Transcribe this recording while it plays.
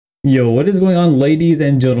Yo, what is going on, ladies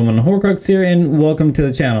and gentlemen? Hoarcrux here and welcome to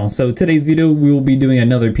the channel. So today's video we will be doing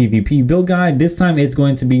another PvP build guide. This time it's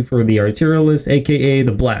going to be for the Artillerist, aka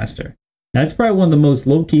the Blaster. That's probably one of the most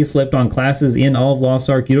low-key slept on classes in all of Lost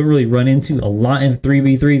Ark. You don't really run into a lot in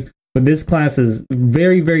 3v3s, but this class is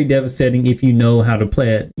very devastating if you know how to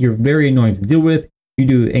play it. You're very annoying to deal with. You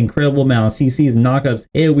do incredible amount of CCs, knockups,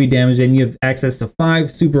 AoE damage, and you have access to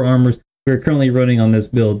 5 super armors we're currently running on this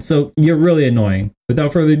build, so you're really annoying.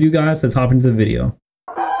 Without further ado guys, let's hop into the video.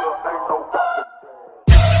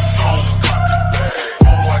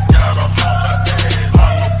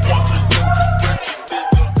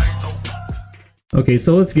 Okay,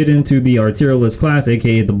 so let's get into the Artillerist class,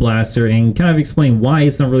 aka the Blaster, and kind of explain why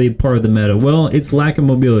it's not really part of the meta. Well, it's lack of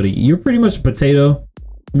mobility. You're pretty much a potato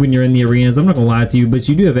when you're in the arenas, I'm not gonna lie to you, but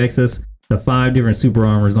you do have access to 5 different super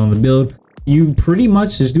armors on the build. You pretty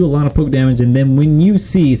much just do a lot of poke damage, and then when you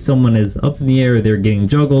see someone is up in the air, they're getting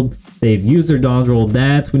juggled, they've used their dodge roll,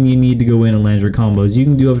 that's when you need to go in and land your combos. You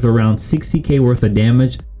can do up to around 60k worth of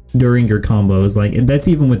damage during your combos, like that's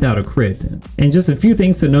even without a crit. And just a few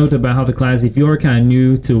things to note about how the class, if you are kind of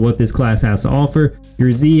new to what this class has to offer,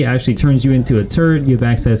 your Z actually turns you into a turret. You have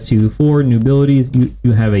access to 4 new abilities.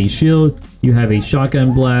 You have a shield, you have a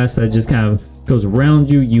shotgun blast that just kind of goes around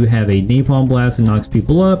you, you have a napalm blast that knocks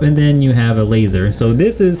people up, and then you have a laser. So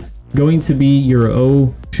this is going to be your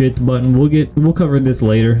oh shit button. We'll cover this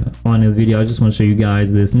later on in the video. I just want to show you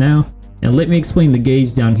guys this now, and let me explain the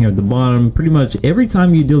gauge down here at the bottom. Pretty much every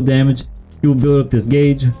time you deal damage, you'll build up this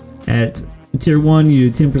gauge. At tier 1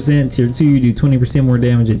 you do 10%, tier 2 you do 20% more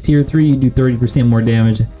damage, at tier 3 you do 30% more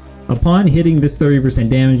damage. Upon hitting this 30%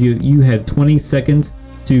 damage, you have 20 seconds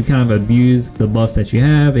to kind of abuse the buffs that you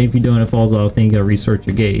have, and if you don't, it falls off, then you gotta research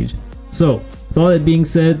your gauge. So with all that being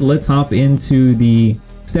said, let's hop into the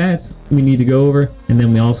stats we need to go over, and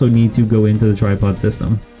then we also need to go into the tripod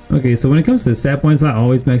system. Okay, so when it comes to the stat points, I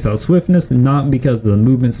always max out swiftness, not because of the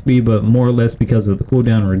movement speed, but more or less because of the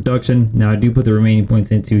cooldown reduction. Now I do put the remaining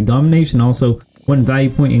points into domination, also 1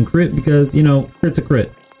 value point in crit, because you know, crit's a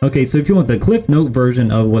crit. Okay, so if you want the Cliffnote version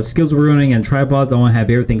of what skills we're running and tripods, I want to have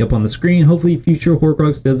everything up on the screen. Hopefully future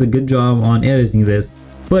Hoarcrux does a good job on editing this.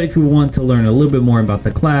 But if you want to learn a little bit more about the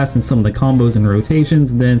class and some of the combos and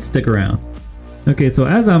rotations, then stick around. Okay, so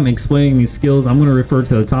as I'm explaining these skills, I'm going to refer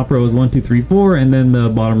to the top row as 1, 2, 3, 4, and then the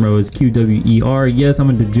bottom row is Q, W, E, R. Yes, I'm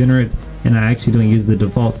a degenerate, and I actually don't use the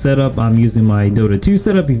default setup. I'm using my Dota 2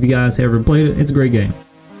 setup. If you guys have ever played it, it's a great game.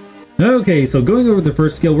 Okay, so going over the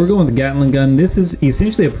first skill, we're going with the Gatling gun. This is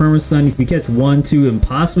essentially a perma stun. If you catch 1, 2, and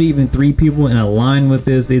possibly even 3 people in a line with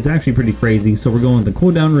this, it's actually pretty crazy. So we're going with the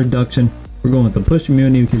cooldown reduction, we're going with the push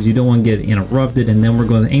immunity because you don't want to get interrupted, and then we're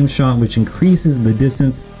going with aim shot, which increases the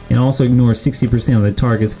distance and also ignores 60% of the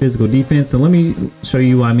target's physical defense. So let me show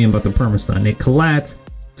you what I mean about the perma stun. It collapses,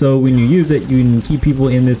 so when you use it, you can keep people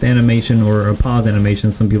in this animation, or a pause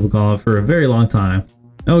animation some people call it, for a very long time.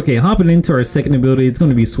 Okay, hopping into our second ability, it's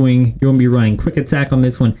going to be swing. You're going to be running quick attack on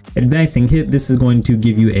this one. Advancing hit, this is going to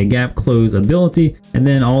give you a gap close ability, and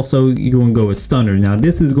then also you're going to go with stunner. Now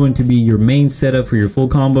this is going to be your main setup for your full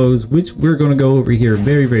combos, which we're going to go over here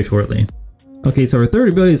very shortly. Okay, so our third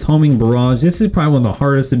ability is homing barrage. This is probably one of the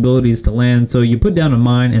hardest abilities to land. So you put down a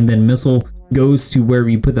mine, and then missile goes to where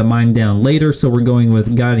you put the mine down later. So we're going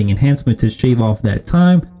with guiding enhancement to shave off that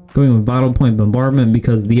time. Going with vital point bombardment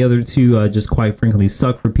because the other two just quite frankly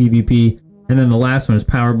suck for PvP. And then the last one is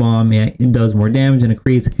power bomb. It does more damage and it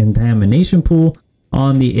creates a contamination pool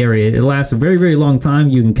on the area. It lasts a very long time.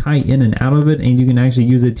 You can kite in and out of it, and you can actually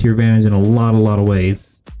use it to your advantage in a lot of ways.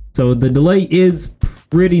 So the delay is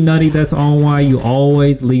pretty nutty. That's all why you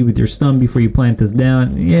always lead with your stun before you plant this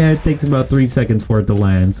down. Yeah, it takes about 3 seconds for it to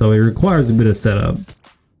land, so it requires a bit of setup.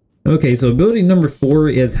 Okay, so ability number 4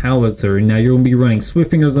 is Howitzer. Now you're going to be running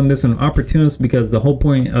Swift Fingers on this one, Opportunist, because the whole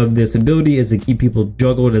point of this ability is to keep people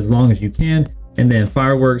juggled as long as you can, and then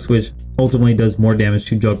Fireworks, which ultimately does more damage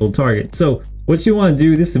to juggled targets. So what you want to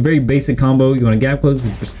do, this is a very basic combo. You want to gap close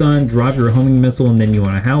with your stun, drop your homing missile, and then you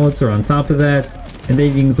want a Howitzer on top of that, and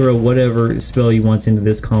then you can throw whatever spell you want into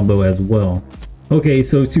this combo as well. Okay,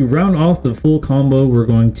 so to round off the full combo, we're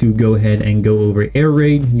going to go ahead and go over Air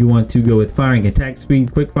Raid. You want to go with firing attack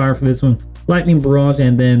speed, quick fire for this one, lightning barrage,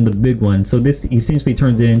 and then the big one. So this essentially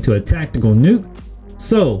turns it into a tactical nuke.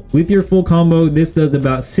 So with your full combo, this does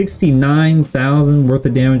about 69,000 worth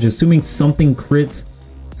of damage, assuming something crits.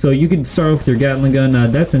 So you can start off with your Gatling gun.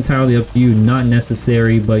 That's entirely up to you, not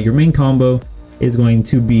necessary, but your main combo is going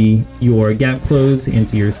to be your gap close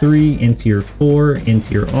into your 3, into your 4,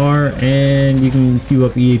 into your R, and you can queue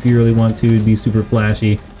up E if you really want to. It'd be super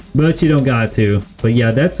flashy. but you don't got to. But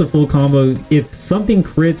yeah, that's the full combo. If something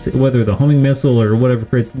crits, whether the homing missile or whatever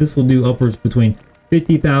crits, this will do upwards between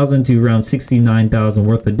 50,000 to around 69,000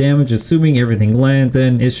 worth of damage, assuming everything lands,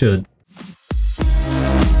 and it should.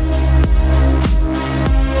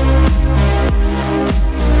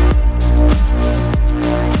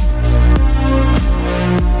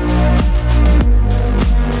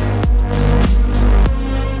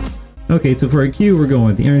 Okay, so for a Q, we're going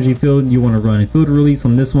with the energy field. You want to run a field release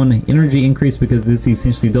on this one. Energy increase because this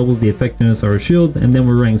essentially doubles the effectiveness of our shields, and then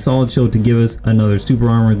we're running solid shield to give us another super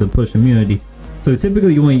armor, the push immunity. So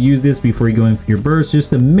typically you want to use this before you go in for your burst, just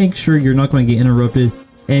to make sure you're not going to get interrupted.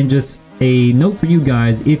 And just a note for you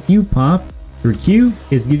guys, if you pop your Q,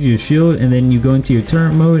 it gives you a shield, and then you go into your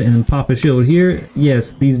turret mode and pop a shield here.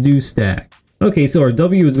 Yes, these do stack. Okay, so our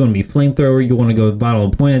W is going to be flamethrower. You want to go with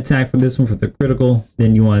vital point attack for this one for the critical.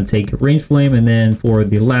 Then you want to take range flame, and then for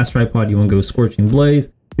the last tripod, you want to go scorching blaze.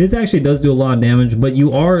 This actually does do a lot of damage, but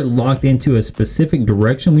you are locked into a specific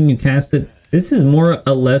direction when you cast it. This is more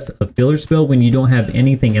or less a filler spell when you don't have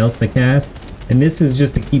anything else to cast, and this is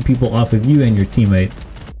just to keep people off of you and your teammates.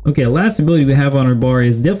 Okay, last ability we have on our bar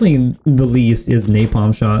is definitely the least, is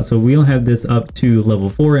napalm shot. So we'll have this up to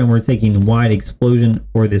level 4, and we're taking wide explosion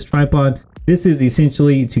for this tripod. This is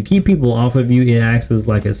essentially to keep people off of you. It acts as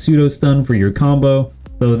like a pseudo stun for your combo.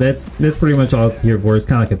 So that's pretty much all it's here for. It's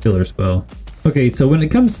kind of like a filler spell. Okay, so when it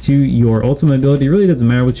comes to your ultimate ability, it really doesn't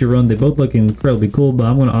matter what you run. They both look incredibly cool, but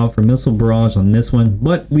I'm going to opt for Missile Barrage on this one.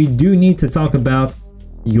 But we do need to talk about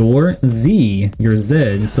your Z.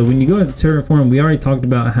 So when you go into turret form, we already talked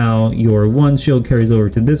about how your one shield carries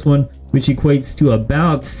over to this one, which equates to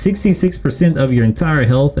about 66% of your entire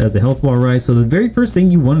health as a health bar, right? So the very first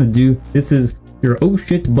thing you want to do, this is your oh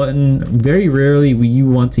shit button. Very rarely will you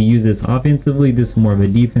want to use this offensively. This is more of a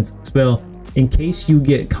defensive spell in case you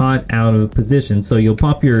get caught out of position. So you'll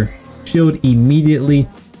pop your shield immediately,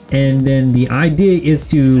 and then the idea is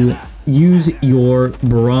to use your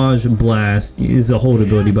barrage blast, is a hold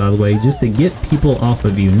ability by the way, just to get people off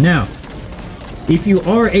of you. Now if you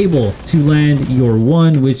are able to land your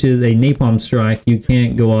one, which is a napalm strike, you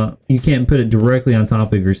can't go up, you can't put it directly on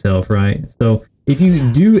top of yourself, right? So if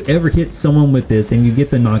you do ever hit someone with this and you get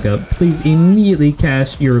the knockup, please immediately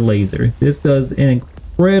cast your laser. This does an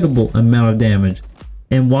incredible amount of damage,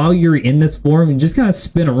 and while you're in this form, you just kind of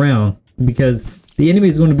spin around because the enemy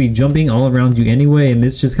is going to be jumping all around you anyway, and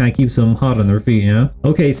this just kind of keeps them hot on their feet, you know?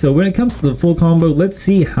 Okay, so when it comes to the full combo, let's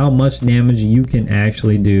see how much damage you can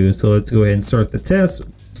actually do. So let's go ahead and start the test.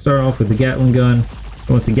 Start off with the Gatling gun.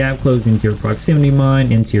 Go into gap close, into your proximity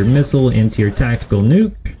mine, into your missile, into your tactical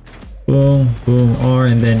nuke. Boom, boom, R,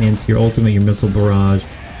 and then into your ultimate, your missile barrage.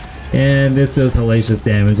 And this does hellacious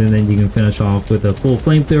damage, and then you can finish off with a full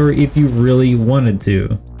flamethrower if you really wanted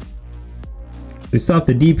to. We stopped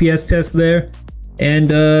the DPS test there.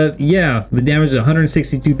 And yeah, the damage is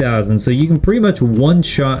 162,000. So you can pretty much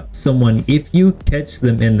one-shot someone if you catch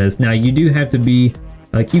them in this. Now you do have to be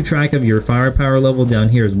keep track of your firepower level down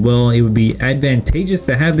here as well. It would be advantageous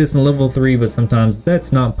to have this in level 3, but sometimes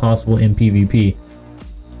that's not possible in PvP.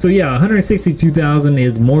 So yeah, 162,000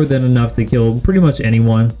 is more than enough to kill pretty much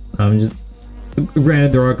anyone. Just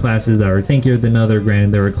granted, there are classes that are tankier than other.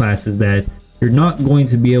 Granted, there are classes that you're not going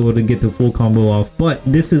to be able to get the full combo off, but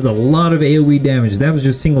this is a lot of AoE damage. That was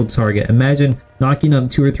just single target. Imagine knocking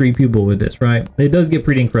up 2 or 3 people with this, right? It does get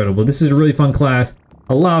pretty incredible. This is a really fun class.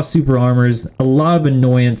 A lot of super armors, a lot of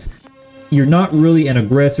annoyance. You're not really an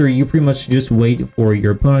aggressor. You pretty much just wait for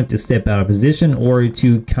your opponent to step out of position or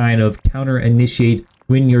to kind of counter initiate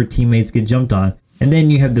when your teammates get jumped on. And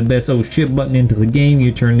then you have the best oh shit button into the game.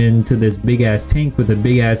 You turn into this big ass tank with a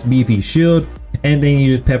big ass beefy shield, and then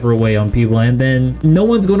you just pepper away on people, and then no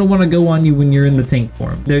one's going to want to go on you when you're in the tank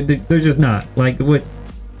form. They're just not. Like, what?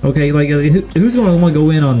 Okay, like who's going to want to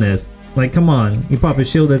go in on this? Like, come on. You pop a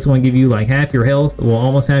shield that's going to give you like half your health, well,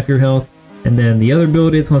 almost half your health, and then the other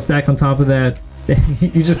ability is going to stack on top of that.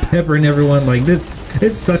 You're just peppering everyone. Like, this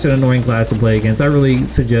is such an annoying class to play against. I really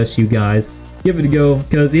suggest you guys give it a go,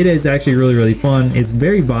 because it is actually really fun. It's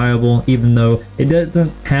very viable, even though it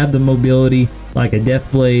doesn't have the mobility like a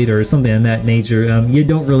Deathblade or something of that nature. You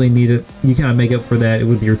don't really need it. You kind of make up for that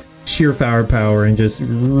with your sheer firepower and just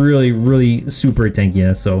really super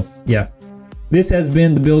tankiness. So yeah, this has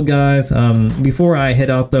been the build, guys. Before I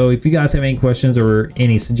head out though, if you guys have any questions or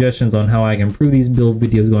any suggestions on how I can improve these build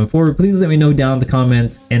videos going forward, please let me know down in the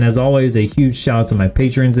comments. And as always, a huge shout out to my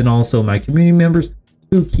patrons and also my community members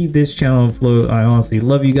who keep this channel afloat. I honestly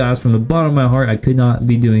love you guys from the bottom of my heart. I could not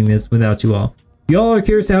be doing this without you all. If y'all are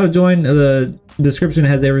curious how to join, the description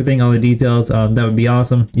has everything, all the details. That would be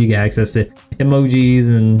awesome. You get access to emojis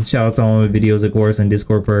and shout outs on all my videos, of course, and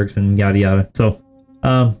Discord perks and yada yada. So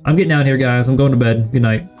I'm getting out here, guys. I'm going to bed. Good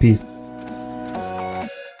night. Peace.